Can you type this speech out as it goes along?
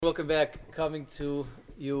Welcome back, coming to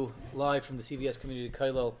you live from the CVS Community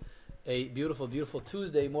Kailo. A beautiful, beautiful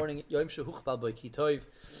Tuesday morning. Yom Shehuchbal B'Ki Tov.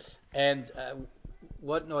 And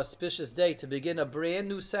what an auspicious day to begin a brand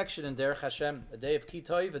new section in Derech Hashem. A day of Ki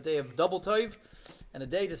Tov, a day of double Tov, and a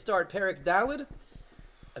day to start Perek Daled,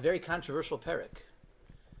 a very controversial Perek.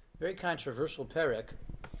 Very controversial Perek.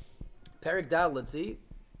 Perek Daled, let's see.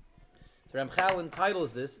 The Ramchal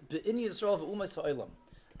entitles this, Be'in Yisrael V'Umas Ha'olam,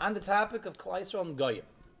 on the topic of Klal Yisrael and Goyim.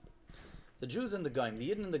 The Jews and the Goyim, the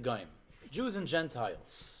Yidden and the Goyim, Jews and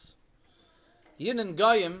Gentiles. Yidden and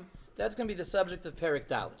Goyim, that's going to be the subject of Perek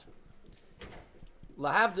Daled.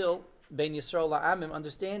 Lahavdil, Bein Yisrael La'amim,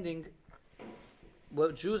 understanding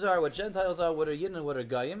what Jews are, what Gentiles are, what are Yidden and what are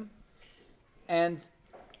Goyim. And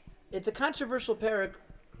it's a controversial Perek,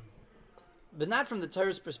 but not from the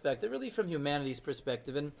Torah's perspective, really from humanity's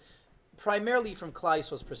perspective, and primarily from Klal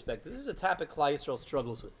Yisrael's perspective. This is a topic Klal Yisrael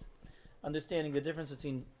struggles with, understanding the difference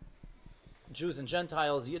between Jews and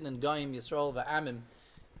Gentiles, Yidden and Goyim, Yisrael v'Amim.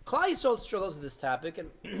 Klal Yisrael struggles with this topic,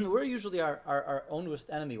 and we're usually our own worst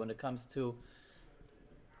enemy when it comes to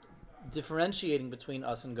differentiating between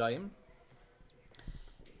us and Goyim.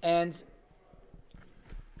 And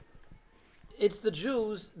it's the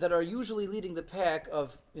Jews that are usually leading the pack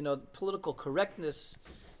of, political correctness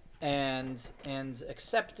and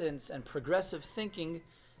acceptance and progressive thinking,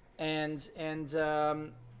 and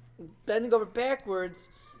bending over backwards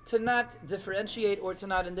to not differentiate, or to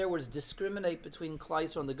not, in their words, discriminate between Klal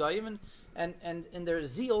Yisrael and the Goyim, and in their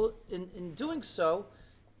zeal in doing so,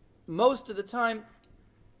 most of the time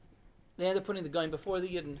they end up putting the Goyim before the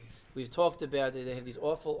Yidden. We've talked about it. They have these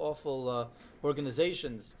awful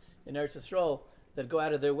organizations in Eretz Yisrael that go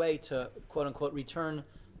out of their way to, quote unquote, return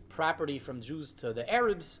property from Jews to the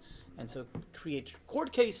Arabs, and to create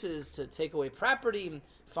court cases to take away property, and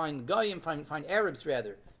find Goyim, find Arabs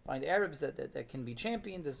rather. Find Arabs that can be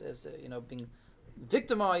championed as being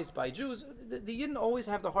victimized by Jews. The Yidden always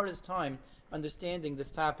have the hardest time understanding this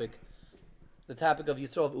topic, the topic of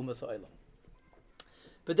Yisrael v'Umas Ha'olam.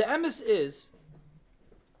 But the emes is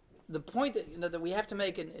the point that that we have to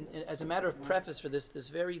make as a matter of preface for this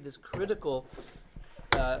critical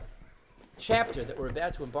chapter that we're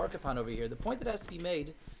about to embark upon over here. The point that has to be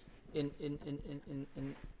made in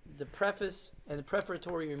the preface and the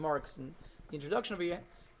prefatory remarks and the introduction over here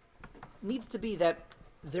needs to be that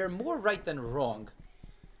they're more right than wrong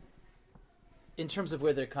in terms of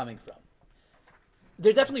where they're coming from.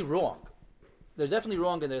 They're definitely wrong. They're definitely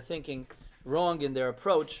wrong in their thinking, wrong in their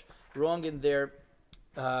approach, wrong in their,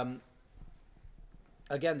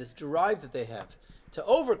 this drive that they have to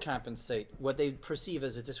overcompensate what they perceive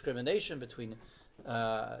as a discrimination between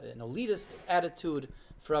an elitist attitude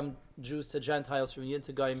from Jews to Gentiles, from Yidden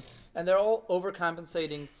to Goyim, and they're all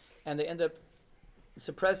overcompensating, and they end up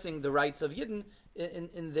suppressing the rights of Yidden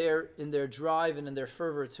in their drive and in their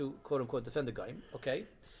fervor to, quote unquote, defend the Goyim. Okay,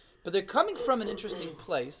 but they're coming from an interesting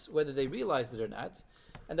place, whether they realize it or not,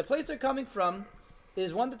 and the place they're coming from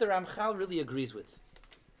is one that the Ramchal really agrees with.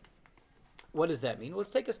 What does that mean? Well, let's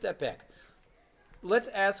take a step back. Let's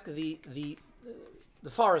ask the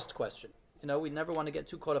forest question. We never want to get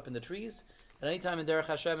too caught up in the trees. At any time in Derech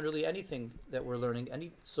Hashem, and really anything that we're learning,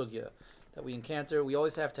 any sugya that we encounter, we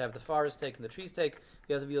always have to have the forest take and the trees take.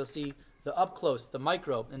 We have to be able to see the up close, the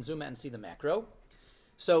micro, and zoom out and see the macro.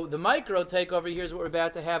 So the micro take over here is what we're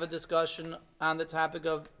about to have a discussion on the topic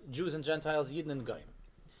of Jews and Gentiles, Yidden and Goyim.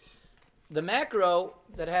 The macro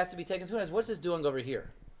that has to be taken into account is, what's this doing over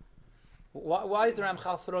here? Why is the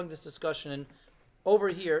Ramchal throwing this discussion in over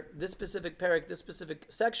here, this specific perek, this specific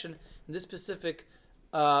section, and this specific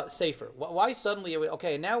sefer? Why suddenly are we,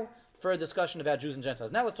 okay, now for a discussion about Jews and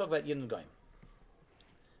Gentiles. Now let's talk about Yidden and Goyim.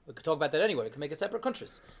 We could talk about that anyway. We could make a separate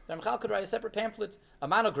countries. The Ramchal could write a separate pamphlet, a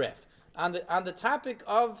monograph, on the topic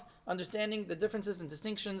of understanding the differences and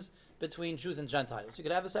distinctions between Jews and Gentiles. You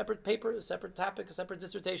could have a separate paper, a separate topic, a separate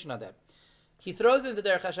dissertation on that. He throws it into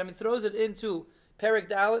Derech Hashem, he throws it into Perek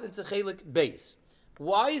Daled, into Chelik Beis.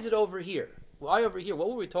 Why is it over here? Why over here? What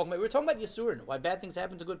were we talking about? We were talking about Yisurin, why bad things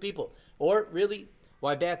happen to good people. Or really,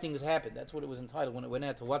 why bad things happen. That's what it was entitled when it went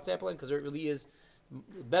out to WhatsApp line, because there really is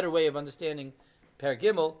a better way of understanding Perek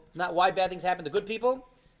Gimel. It's not why bad things happen to good people.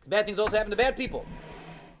 Bad things also happen to bad people.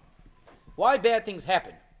 Why bad things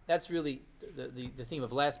happen. That's really the theme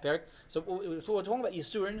of last Perek. So we're talking about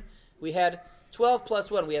Yisurin. We had 12 plus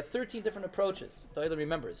 1. We had 13 different approaches. Toiler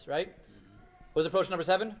remembers, right? What was approach number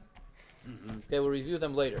 7? Mm-hmm. Okay, we'll review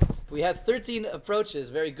them later. We had 13 approaches.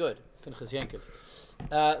 Very good. Pinchas Yankiv.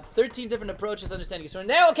 13 different approaches to understanding Yisurin.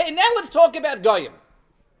 Now let's talk about Goyim.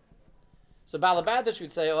 So Balabatish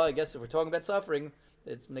would say, I guess if we're talking about suffering,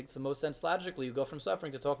 it makes the most sense logically. You go from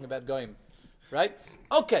suffering to talking about Goyim. right?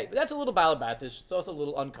 Okay, but that's a little balabatish. It's also a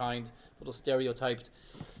little unkind, a little stereotyped.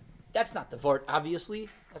 That's not the vort, obviously.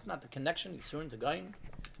 That's not the connection, Yisurin to Goyim.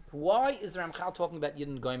 Why is the Ramchal talking about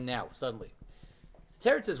Yidden Goyim now, suddenly?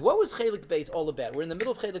 Teretz says, what was Chelik Beis all about? We're in the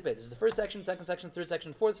middle of Chelik Beis. This is the first section, second section, third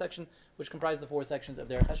section, fourth section, which comprise the four sections of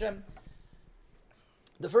Derech Hashem.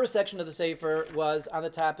 The first section of the Sefer was on the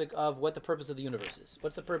topic of what the purpose of the universe is.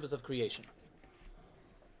 What's the purpose of creation?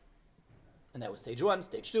 And that was stage 1,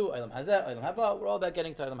 stage 2, Olam Hazeh, Olam Haba. We're all about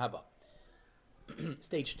getting to Olam Haba.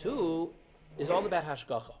 Stage 2 is all about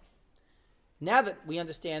Hashgacha. Now that we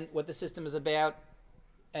understand what the system is about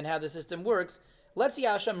and how the system works, let's see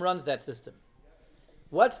how Hashem runs that system.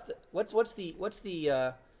 What's the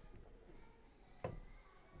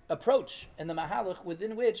approach and the mahalach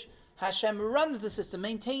within which Hashem runs the system,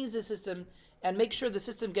 maintains the system, and makes sure the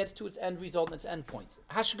system gets to its end result and its end point?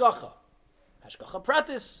 Hashgacha. Hashgacha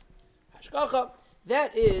pratis. Hashgacha.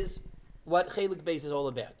 That is what Chelik Beis is all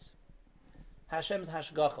about. Hashem's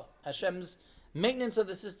hashgacha. Hashem's maintenance of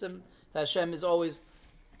the system. Hashem is always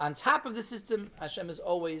on top of the system. Hashem is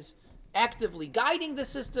always actively guiding the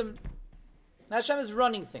system. Hashem is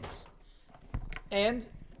running things. And,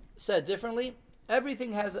 said differently,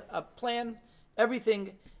 everything has a plan,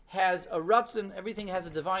 everything has a ratzon, everything has a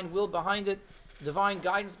divine will behind it, divine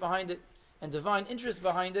guidance behind it, and divine interest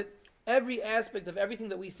behind it. Every aspect of everything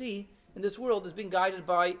that we see in this world is being guided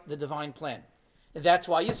by the divine plan. And that's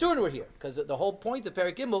why Yisurin were here, because the whole point of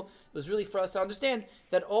Perek Gimel was really for us to understand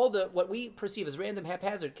that all what we perceive as random,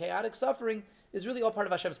 haphazard, chaotic suffering is really all part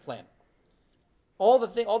of Hashem's plan. All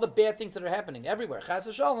the bad things that are happening everywhere, Chas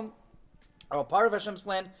v'Shalom, are all part of Hashem's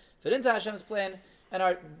plan, fit into Hashem's plan, and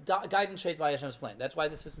are guided and shaped by Hashem's plan. That's why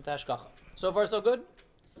this fits into Hashgacha. So far, so good.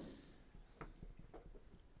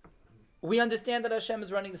 We understand that Hashem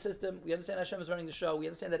is running the system. We understand Hashem is running the show. We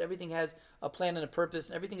understand that everything has a plan and a purpose,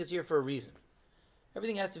 and everything is here for a reason.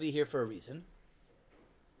 Everything has to be here for a reason.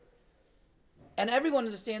 And everyone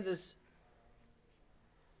understands this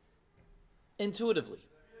intuitively,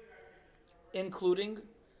 including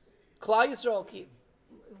Klal Yisrael.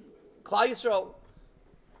 Klal Yisrael.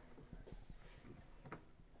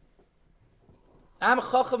 Am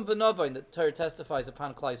Chacham v'Novain, the Torah testifies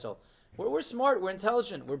upon Klal Yisrael. We're smart, we're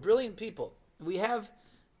intelligent, we're brilliant people. We have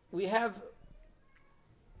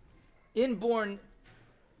inborn,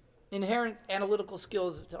 inherent analytical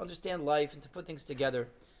skills to understand life and to put things together.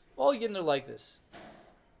 All Yidden are like this.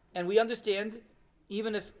 And we understand,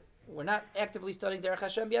 even if we're not actively studying Derech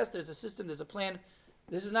Hashem, yes, there's a system, there's a plan.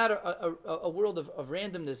 This is not a world of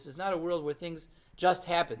randomness. This is not a world where things just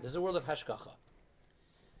happen. There's a world of Hashgacha.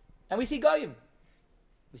 And we see Goyim.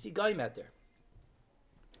 We see Goyim out there.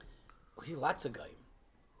 We see lots of Goyim.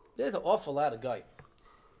 There's an awful lot of Goyim.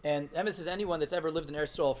 And Emes is anyone that's ever lived in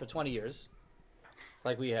Eretz Yisrael for 20 years,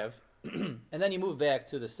 like we have, and then you move back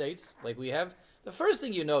to the States, like we have, the first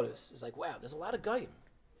thing you notice is like, wow, there's a lot of Goyim.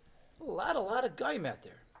 A lot of Goyim out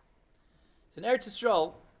there. So in Eretz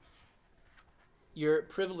Yisrael, you're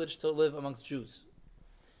privileged to live amongst Jews.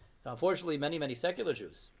 Now, unfortunately, many secular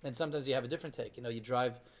Jews. And sometimes you have a different take. You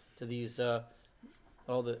drive to these,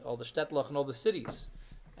 all the shtetloch and all the cities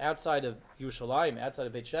outside of Yerushalayim, outside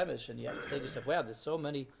of Beit Shemesh, and you have to say to yourself, wow, there's so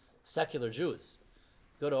many secular Jews.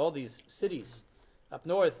 Go to all these cities, up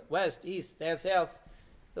north, west, east, down south.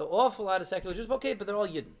 There's an awful lot of secular Jews, but they're all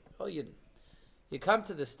Yidden. All Yidden. You come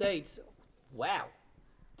to the States, wow,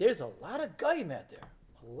 there's a lot of Goyim out there.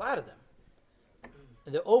 A lot of them.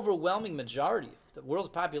 And the overwhelming majority of the world's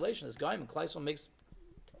population is Goyim, and Klal Yisrael makes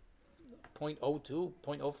 0.02,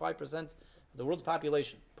 0.05% of the world's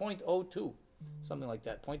population. 0.02, something like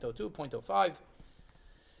that. 0.02, 0.05.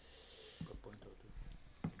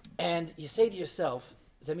 And you say to yourself,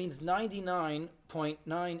 that means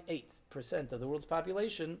 99.98% of the world's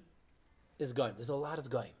population is Goyim. There's a lot of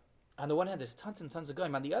Goyim. On the one hand, there's tons and tons of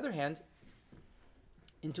Goyim. On the other hand,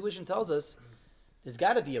 intuition tells us there's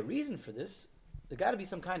got to be a reason for this. There's got to be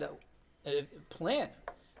some kind of plan.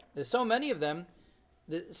 There's so many of them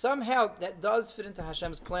that somehow that does fit into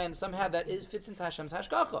Hashem's plan. Somehow that fits into Hashem's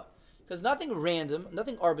hashgacha. Because nothing random,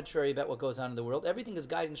 nothing arbitrary about what goes on in the world. Everything is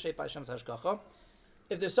guided and shaped by Hashem's hashgacha.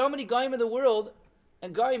 If there's so many Goyim in the world,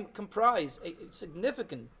 and Goyim comprise a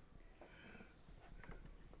significant,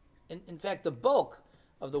 in fact, the bulk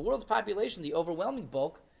of the world's population, the overwhelming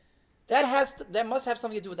bulk, that must have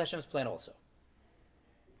something to do with Hashem's plan also.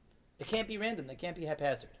 It can't be random. It can't be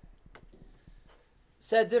haphazard.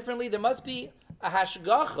 Said differently, there must be a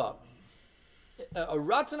hashgacha, a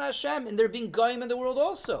ratzon Hashem, and there being Goyim in the world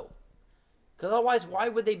also. Because otherwise, why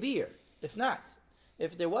would they be here? If not,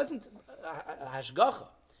 if there wasn't a hashgacha,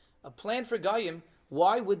 a plan for Goyim,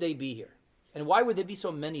 why would they be here? And why would there be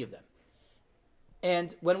so many of them?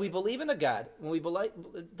 And when we believe in a God, when we believe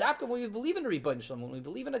in a Rebbeinu Shalom, when we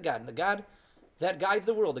believe in a God that guides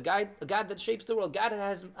the world, a God that shapes the world, God that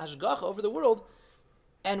has hashgacha over the world,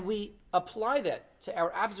 and we apply that to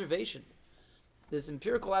our observation, this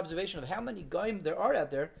empirical observation of how many goyim there are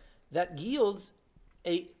out there, that yields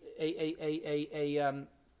a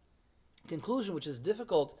conclusion which is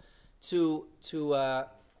difficult to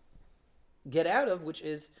get out of, which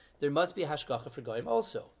is there must be a hashgacha for goyim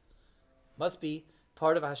also. Must be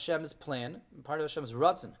part of Hashem's plan, part of Hashem's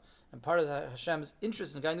ratzon, and part of Hashem's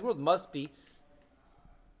interest in guiding the world must be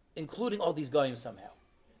including all these goyim somehow.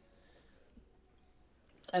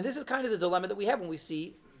 And this is kind of the dilemma that we have when we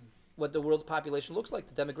see what the world's population looks like,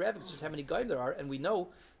 the demographics, just how many goyim there are, and we know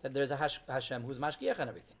that there's a Hashem who's mashgiach and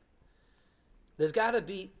everything. There's got to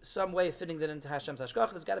be some way of fitting that into Hashem's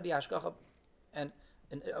hashgacha. There's got to be hashgacha and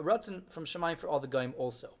a ratzon from Shemayim for all the goyim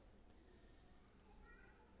also.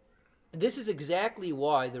 This is exactly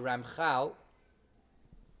why the Ramchal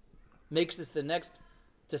makes this the next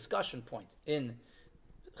discussion point in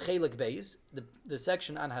Chelik Beis, the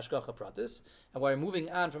section on Hashgacha Pratis, and why we're moving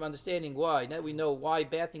on from understanding why. Now we know why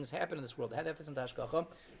bad things happen in this world. How that fits into Hashgacha.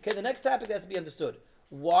 Okay, the next topic has to be understood.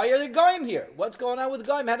 Why are there Goyim here? What's going on with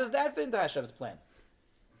Goyim? How does that fit into Hashem's plan?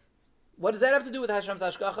 What does that have to do with Hashem's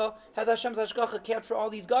Hashgacha? Has Hashem's Hashgacha kept for all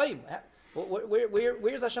these Goyim?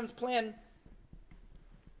 Where's Hashem's plan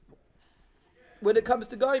when it comes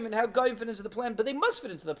to Goyim and how Goyim fit into the plan? But they must fit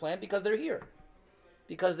into the plan because they're here.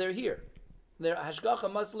 Their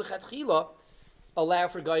hashgacha must lichatchila allow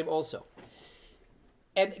for goyim also.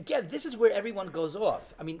 And again, this is where everyone goes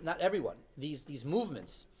off. I mean, not everyone. These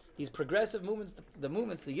movements, these progressive movements, the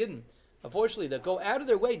movements, the Yidden, unfortunately, that go out of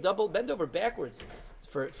their way, bend over backwards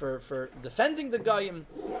for defending the goyim,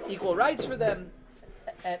 equal rights for them,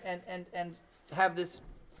 and have this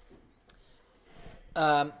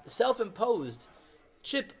self-imposed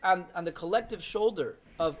chip on the collective shoulder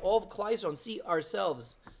of all of Klal Yisrael, and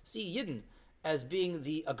see Yidden as being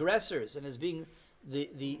the aggressors and as being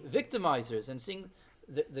the victimizers, and seeing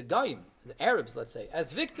the Goyim, the Arabs, let's say,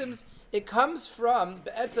 as victims. It comes from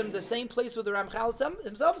Be'etzem, the same place where the Ramchal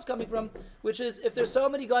himself is coming from, which is if there's so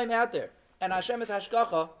many Goyim out there, and Hashem is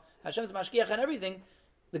Hashgacha, Hashem's Mashgiach and everything,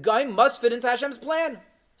 the Goyim must fit into Hashem's plan.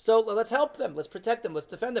 So let's help them, let's protect them, let's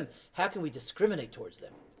defend them. How can we discriminate towards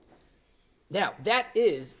them? Now, that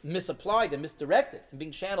is misapplied and misdirected and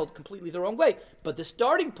being channeled completely the wrong way. But the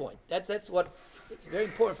starting point, that's what it's very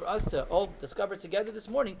important for us to all discover together this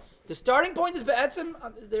morning. The starting point is Be'etzem,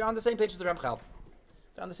 they're on the same page as the Ramchal.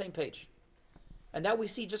 They're on the same page. And that we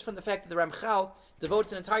see just from the fact that the Ramchal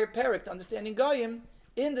devotes an entire parak to understanding Goyim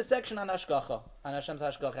in the section on Hashgacha, on Hashem's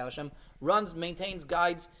Hashgacha. Hashem runs, maintains,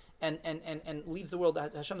 guides, and leads the world.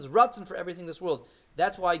 Hashem's ratzon for everything in this world.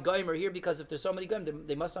 That's why Goyim are here, because if there's so many Goyim,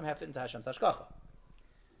 they must somehow fit into Hashem's Hashgacha.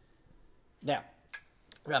 Now,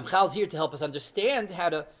 Ramchal's here to help us understand how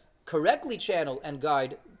to correctly channel and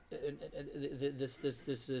guide this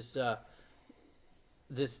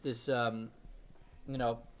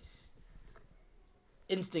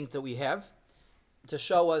instinct that we have, to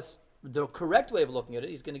show us the correct way of looking at it.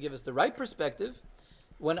 He's going to give us the right perspective.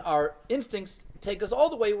 When our instincts take us all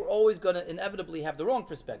the way, we're always going to inevitably have the wrong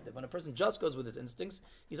perspective. When a person just goes with his instincts,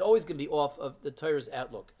 he's always going to be off of the Torah's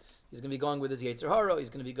outlook. He's going to be going with his Yetzer Hara.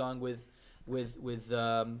 He's going to be going with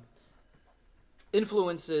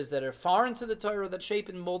influences that are foreign to the Torah, that shape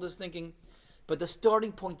and mold his thinking. But the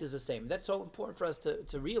starting point is the same. That's so important for us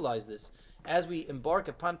to realize this as we embark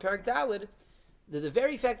upon Perek Daled. The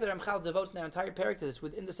very fact that Ramchal devotes now entire parak to this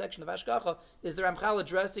within the section of Hashgacha is the Ramchal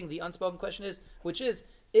addressing the unspoken question, which is,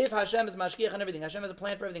 if Hashem is Mashgiach and everything, Hashem has a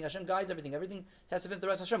plan for everything, Hashem guides everything has to fit the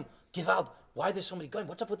rest of Hashem. Givald, why are there so many Goyim?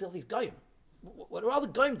 What's up with all these Goyim? What are all the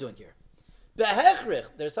Goyim doing here? Behechrich,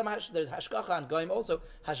 there's Hashgacha and Goyim also.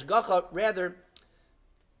 Hashgacha rather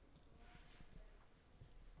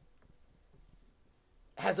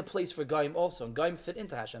has a place for Goyim also, and Goyim fit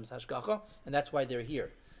into Hashem's Hashgacha, and that's why they're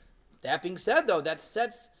here. That being said, though, that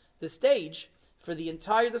sets the stage for the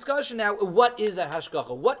entire discussion now. What is that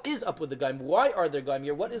hashgacha? What is up with the Goyim? Why are there Goyim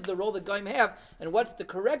here? What is the role that Goyim have? And what's the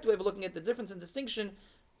correct way of looking at the difference and distinction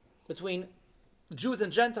between Jews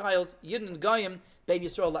and Gentiles, Yidden and Goyim, Bein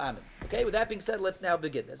Yisrael la'amin? Okay, with that being said, let's now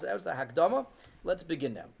begin. So that was the Hakdama. Let's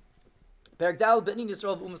begin now. Perek Daled Bein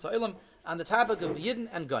Yisrael v'Umas Ha'olam, on the topic of Yidden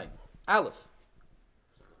and Goyim. Aleph.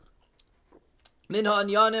 Min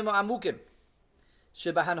ha'anyanim ha'amukim.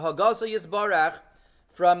 Shebahan Hagasa Yisbarach,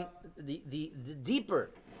 from the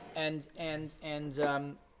deeper and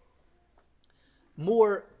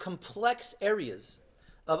more complex areas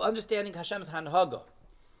of understanding Hashem's Hanhaga,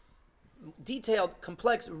 detailed,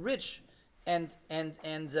 complex, rich, and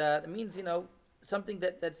it means something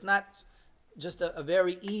that's not just a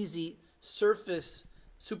very easy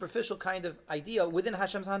superficial kind of idea within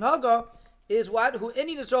Hashem's Hanhaga is what? Hu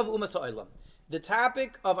eni nisrav umas ha'olam. The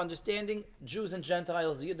topic of understanding Jews and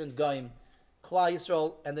Gentiles, Yid and Goyim, Klal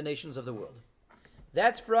Yisrael, and the nations of the world.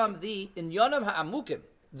 That's from the Inyanam Ha'amukim,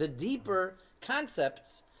 the deeper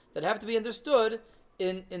concepts that have to be understood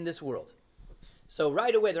in this world. So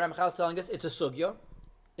right away, the Ramchal is telling us it's a sugya,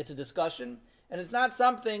 it's a discussion, and it's not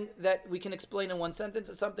something that we can explain in one sentence.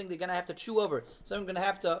 It's something they're going to have to chew over, something we're going to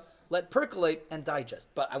have to let percolate and digest.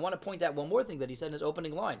 But I want to point out one more thing that he said in his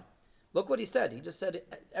opening line. Look what he said. He just said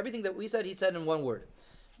everything that we said, he said in one word.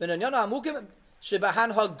 The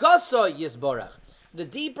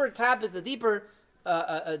deeper topics, the deeper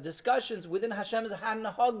discussions within Hashem's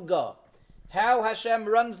Hanhaga, how Hashem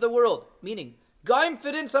runs the world. Meaning, Goyim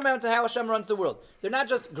fit in somehow into how Hashem runs the world. They're not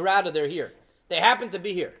just grada, they're here. They happen to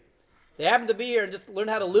be here. They happen to be here and just learn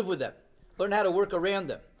how to live with them. Learn how to work around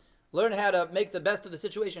them. Learn how to make the best of the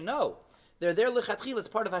situation. No. They're there lichatchil as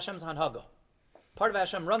part of Hashem's Hanhaga. Part of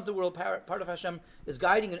Hashem runs the world. Part of Hashem is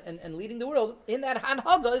guiding and leading the world. In that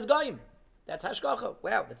Hanhaga is Goyim. That's Hashgacha.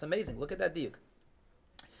 Wow, that's amazing. Look at that diuk.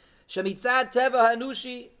 Shemitzad teva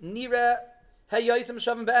hanushi nira hayosim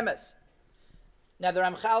shavim be'emes. Now the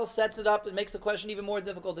Ramchal sets it up and makes the question even more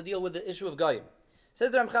difficult to deal with the issue of Goyim.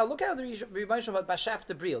 Says the Ramchal, look how the Rebbeinu about Bashaf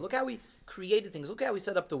Debriya. Look how we created things. Look how we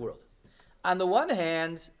set up the world. On the one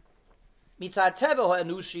hand, mitzad teva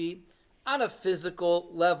hanushi, on a physical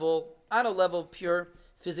level, on a level of pure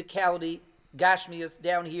physicality, gashmias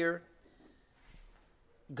down here,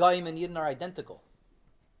 Goyim and Yidden are identical.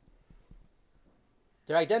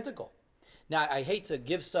 They're identical. Now, I hate to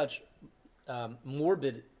give such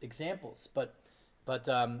morbid examples, but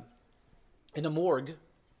in a morgue,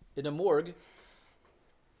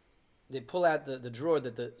 they pull out the drawer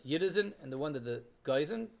that the Yid is in and the one that the guy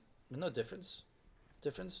is in. No difference.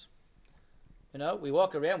 You know, we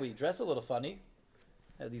walk around, we dress a little funny.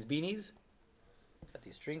 Have these beanies. Got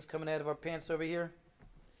these strings coming out of our pants over here.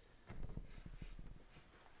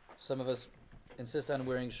 Some of us insist on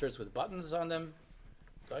wearing shirts with buttons on them.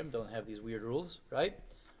 Don't have these weird rules, right?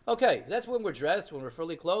 Okay, that's when we're dressed, when we're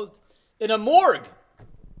fully clothed. In a morgue!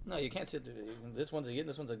 No, you can't sit there. This one's a Yid,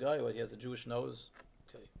 this one's a guy. He has a Jewish nose.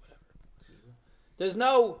 Okay, whatever. There's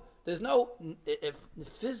no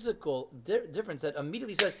physical difference that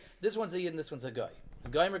immediately says this one's a Yid and this one's a guy. The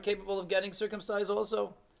Goyim are capable of getting circumcised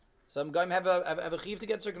also. Some Goyim have a chiv to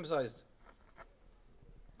get circumcised.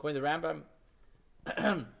 According to the Rambam,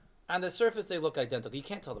 on the surface they look identical. You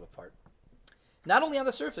can't tell them apart. Not only on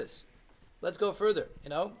the surface. Let's go further. You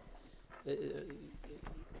know,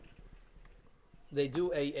 they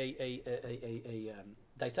do a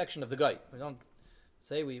dissection of the guy. We don't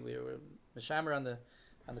say we're mishamer on the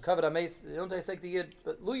cover of mace. They don't dissect the Yid,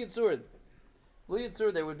 but Lu Yitzur,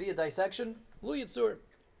 there would be a dissection. Lu Yitzur,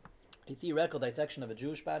 a theoretical dissection of a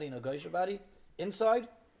Jewish body and a Goyish body inside.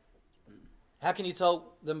 How can you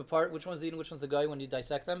tell them apart? Which one's the Yid and which one's the guy when you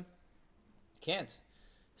dissect them? You can't.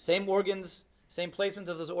 Same organs, same placement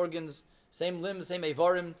of those organs, same limbs, same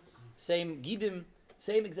avarim, same gidim,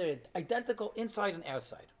 same identical inside and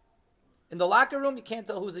outside. In the locker room, you can't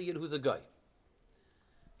tell who's a Yid, who's a guy.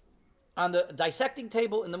 On the dissecting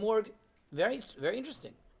table in the morgue, very, very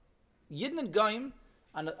interesting. Yidden and Goyim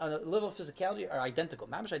on a level of physicality are identical,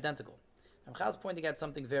 mamish identical. Ramchal's pointing out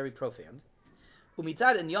something very profound.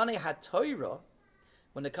 Umitzad in Yonei HaTorah,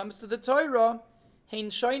 when it comes to the Torah, hein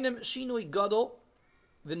shoinim shinui gadol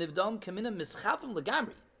v'nivdom kaminim mischavim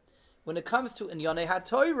legamri. When it comes to in Yonei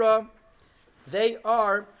HaTorah, they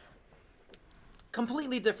are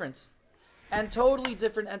completely different and totally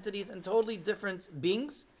different entities and totally different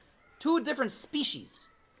beings, two different species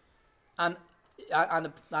on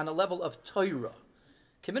a level of Torah.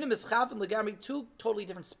 Kaminim mischavim legamri, two totally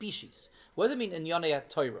different species. What does it mean in Yonei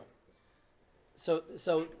HaTorah? So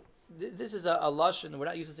this is a lashon. We're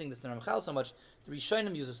not used to seeing this in the Ramchal so much. The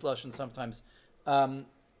Rishonim use this lashon sometimes. Chovos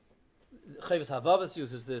Havavos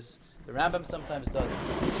uses this. The Rambam sometimes does.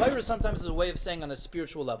 Torah sometimes is a way of saying on a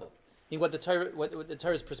spiritual level, in what the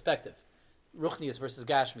Torah's perspective, Ruchnius versus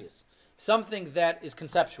Gashmius, something that is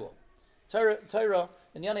conceptual. Torah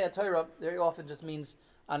and Yonei HaTorah very often just means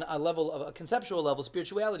on a level of a conceptual level,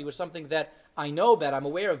 spirituality, which is something that I know about, I'm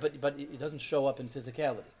aware of, but it doesn't show up in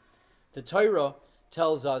physicality. The Torah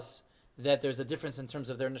tells us that there's a difference in terms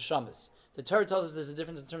of their neshamas. The Torah tells us there's a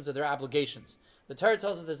difference in terms of their obligations. The Torah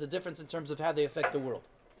tells us there's a difference in terms of how they affect the world.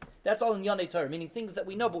 That's all in Yonei Torah, meaning things that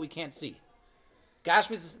we know but we can't see.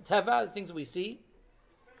 Gashmis is teva, the things that we see.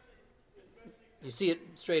 You see it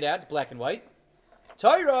straight out, it's black and white.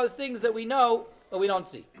 Torah is things that we know but we don't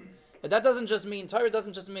see. But that doesn't just mean, Torah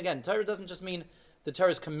doesn't just mean the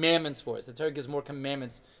Torah's commandments for us. The Torah gives more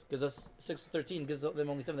commandments, gives us 6 to 13, gives them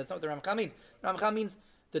only 7. That's not what the Ramchal means. The Ramchal means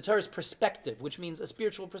the Torah's perspective, which means a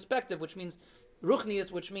spiritual perspective, which means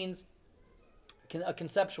ruchnius, which means a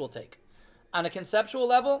conceptual take. On a conceptual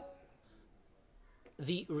level,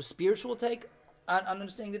 the spiritual take on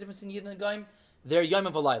understanding the difference in Yidden and Goyim, they're Yom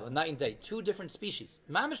and Valayla, night and day. 2 different species.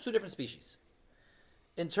 Mamish, 2 different species.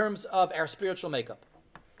 In terms of our spiritual makeup.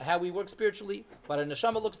 How we work spiritually, what a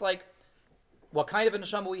neshama looks like, what kind of a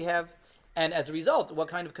neshama we have, and as a result, what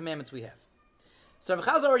kind of commandments we have. So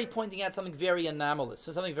Ramchal is already pointing out something very anomalous,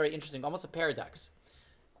 so something very interesting, almost a paradox.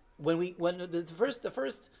 When the first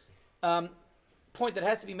point that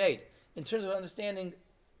has to be made in terms of understanding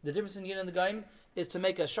the difference in Yin and the Goyim is to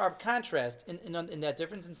make a sharp contrast in that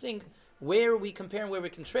difference and seeing where we compare and where we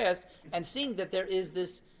contrast, and seeing that there is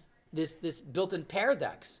this built-in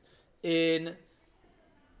paradox in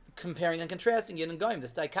comparing and contrasting Yin and Goyim,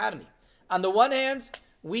 this dichotomy. On the one hand,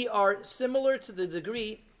 we are similar to the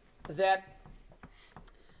degree that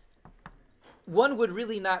one would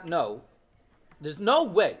really not know. There's no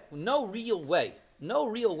real way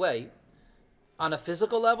on a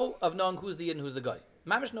physical level of knowing who's the Yid and who's the Goy.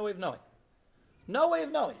 Mamish, no way of knowing. No way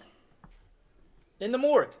of knowing. In the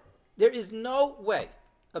morgue, there is no way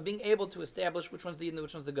of being able to establish which one's the Yid and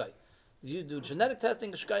which one's the Goy. You do genetic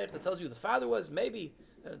testing, that tells you the father was, maybe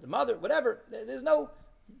the mother, whatever. There's no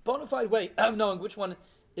bona fide way of knowing which one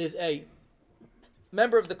is a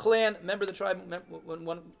member of the clan, member of the tribe,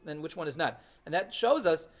 and which one is not. And that shows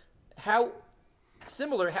us how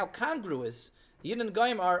similar, how congruous Yid and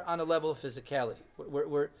Goyim are on a level of physicality.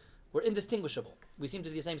 We're indistinguishable. We seem to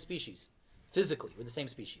be the same species. Physically, we're the same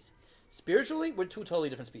species. Spiritually, we're 2 totally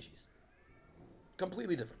different species.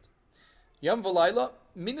 Completely different. Yom v'layla,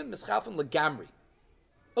 minim mischafen legamri.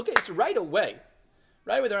 Okay, so right away,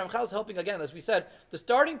 the Ramchal is helping again, as we said, the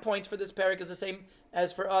starting point for this parak is the same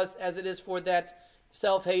as for us, as it is for that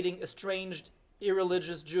self-hating, estranged,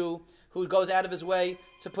 irreligious Jew who goes out of his way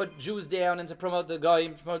to put Jews down and to promote the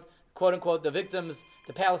Goyim, promote quote unquote the victims,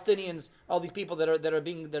 the Palestinians, all these people that are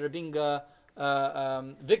being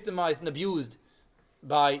victimized and abused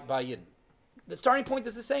by Yidden. The starting point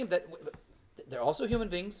is the same, that they're also human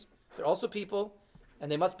beings, they're also people,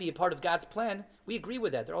 and they must be a part of God's plan. We agree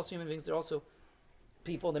with that. They're also human beings, they're also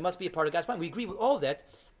people, they must be a part of God's plan. We agree with all of that.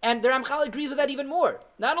 And the Ramchal agrees with that even more.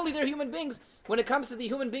 Not only they're human beings, when it comes to the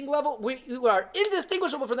human being level, we are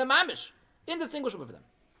indistinguishable from them, mamish. Indistinguishable from them.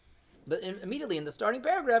 But immediately in the starting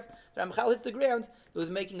paragraph, the Ramchal hits the ground with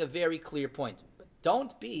making a very clear point. But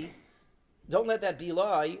don't let that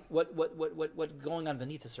belie what's going on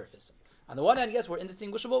beneath the surface. On the one hand, yes, we're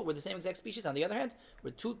indistinguishable, we're the same exact species. On the other hand, we're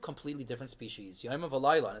 2 completely different species. Yom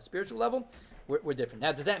v'layla, on a spiritual level, we're different.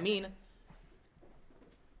 Now, does that mean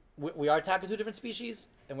we are talking 2 different species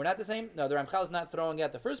and we're not the same? No, the Ramchal is not throwing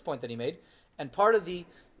out the first point that he made. And part of the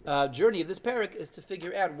journey of this parak is to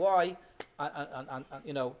figure out why, on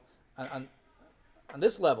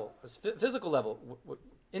this level, this physical level, we're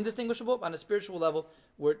indistinguishable. On a spiritual level,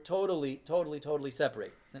 we're totally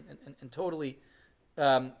separate and totally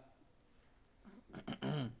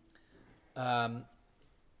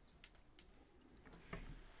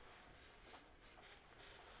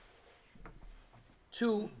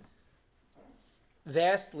two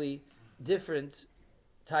vastly different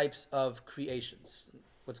types of creations.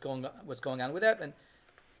 What's going on with that? And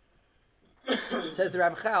says the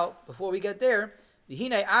Ramchal, before we get there,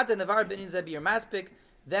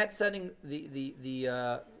 that's setting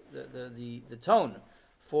the tone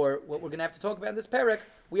for what we're going to have to talk about in this parak.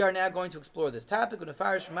 We are now going to explore this topic. We're going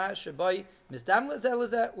to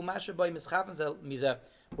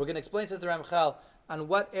explain, says the Ramchal, on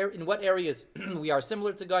in what areas we are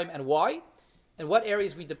similar to Goyim and why, and what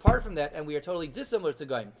areas we depart from that and we are totally dissimilar to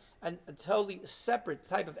Goyim, and a totally separate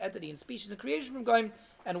type of entity and species and creation from Goyim,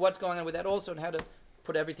 and what's going on with that also, and how to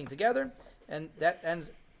put everything together. And that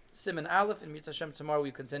ends Siman Aleph, and Mitzvah Hashem tomorrow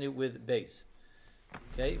we continue with Beis.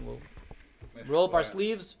 Okay, we'll roll up our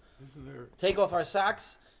sleeves, take off our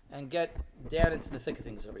socks, and get down into the thick of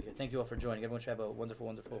things over here. Thank you all for joining. Everyone should have a wonderful,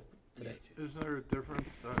 wonderful today. Isn't there a difference?